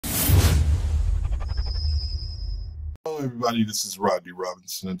everybody, this is Rodney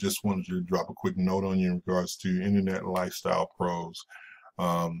Robinson. I just wanted to drop a quick note on you in regards to Internet Lifestyle Pros.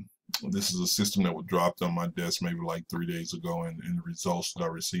 Um, this is a system that was dropped on my desk maybe like 3 days ago, and the results that I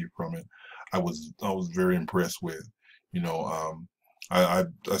received from it, I was very impressed with. You know, I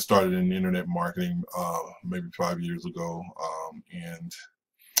started in internet marketing maybe 5 years ago, and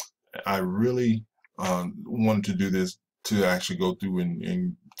I really wanted to do this to actually go through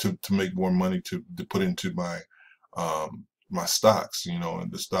and to make more money to put into my stocks,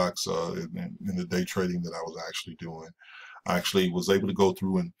 and the stocks in the day trading that I was actually doing. I actually was able to go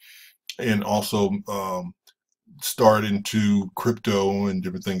through and also start into crypto and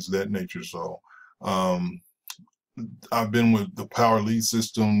different things of that nature. So um, I've been with the Power Lead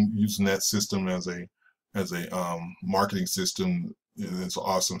system, using that system as a marketing system. It's an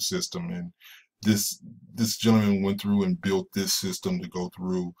awesome system, and this gentleman went through and built this system to go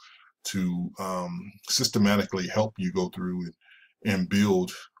through to systematically help you go through and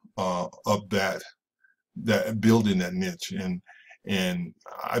build up that building that niche. And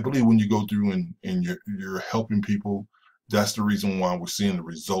I believe when you go through and you're helping people, that's the reason why we're seeing the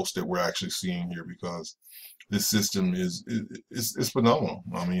results that we're actually seeing here, because this system is phenomenal.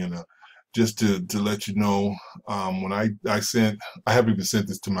 I mean, just to let you know, when I haven't even sent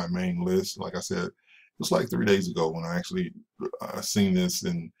this to my main list. Like I said, it was like 3 days ago when I actually seen this,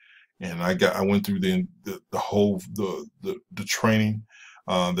 and I went through the whole the training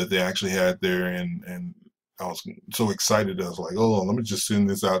that they actually had there, and I was so excited. I was like, oh, let me just send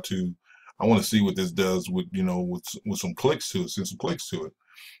this out to. I want to see what this does with with some clicks to it. Send some clicks to it.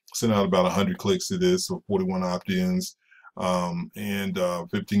 Sent out about 100 clicks to this, so 41 opt-ins, and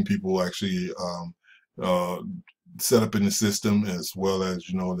 15 people actually uh, set up in the system, as well as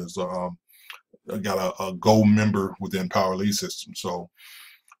there's I got a gold member within Power Lead system. So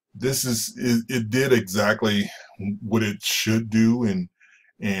this it did exactly what it should do, and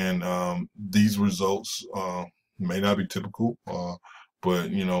these results may not be typical, but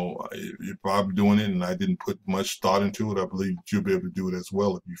if I'm doing it and I didn't put much thought into it, I believe you'll be able to do it as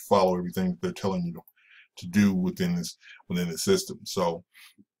well if you follow everything that they're telling you to do within the system. So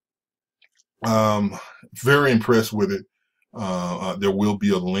um, very impressed with it. There will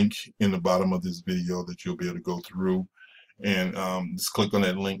be a link in the bottom of this video that you'll be able to go through and just click on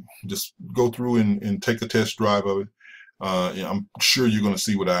that link. Just go through and take a test drive of it. I'm sure you're going to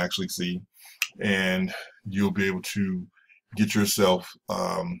see what I actually see, and you'll be able to get yourself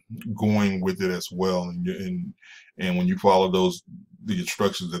going with it as well. And when you follow the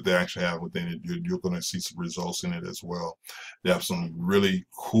instructions that they actually have within it, you're going to see some results in it as well. They have some really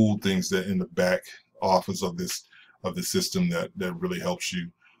cool things that in the back office of the system that really helps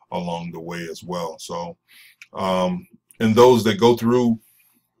you along the way as well. So and those that go through,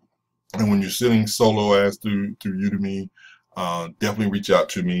 and when you're sitting solo as through Udemy, definitely reach out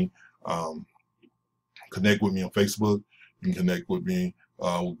to me. Connect with me on Facebook. You can connect with me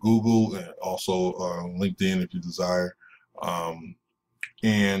with Google, and also LinkedIn if you desire.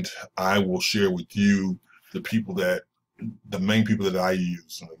 And I will share with you the main people that I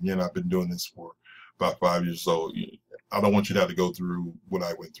use. And again, I've been doing this for about 5 years, so I don't want you to have to go through what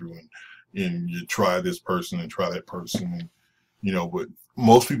I went through and you try this person and try that person, and but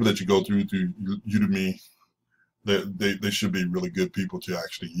most people that you go through Udemy, they should be really good people to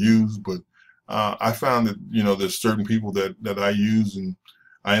actually use. But I found that there's certain people that I use, and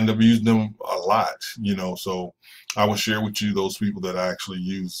I end up using them a lot. So I will share with you those people that I actually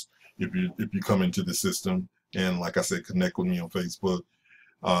use if you come into the system. And like I said, connect with me on Facebook.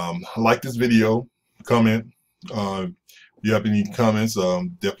 Like this video, comment. If you have any comments,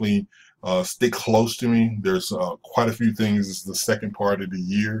 definitely stick close to me. There's quite a few things. This is the second part of the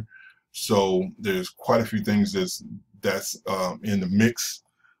year, so there's quite a few things that's in the mix.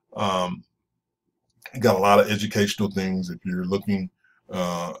 Got a lot of educational things. If you're looking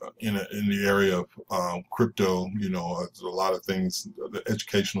in the area of crypto, there's a lot of things, the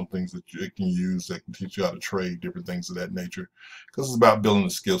educational things that you can use that can teach you how to trade, different things of that nature, because it's about building a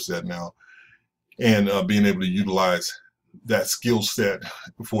skill set now and being able to utilize that skill set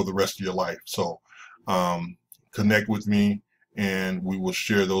for the rest of your life. So connect with me, and we will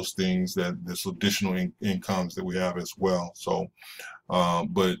share those things, that there's additional incomes that we have as well. So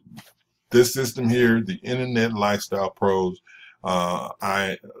but this system here, the Internet Lifestyle Pros,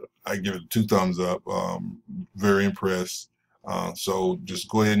 I give it 2 thumbs up. Very impressed. So just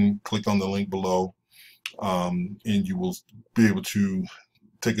go ahead and click on the link below, and you will be able to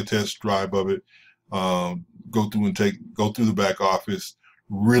take a test drive of it. Go through the back office,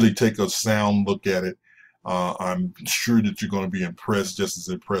 really take a sound look at it. I'm sure that you're going to be impressed, just as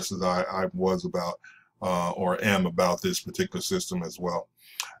impressed as I was about or am about this particular system as well.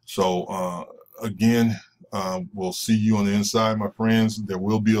 So again, we'll see you on the inside, my friends. There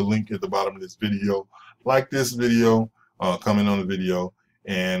will be a link at the bottom of this video, like this video, comment on the video,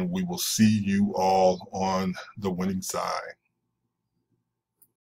 and we will see you all on the winning side.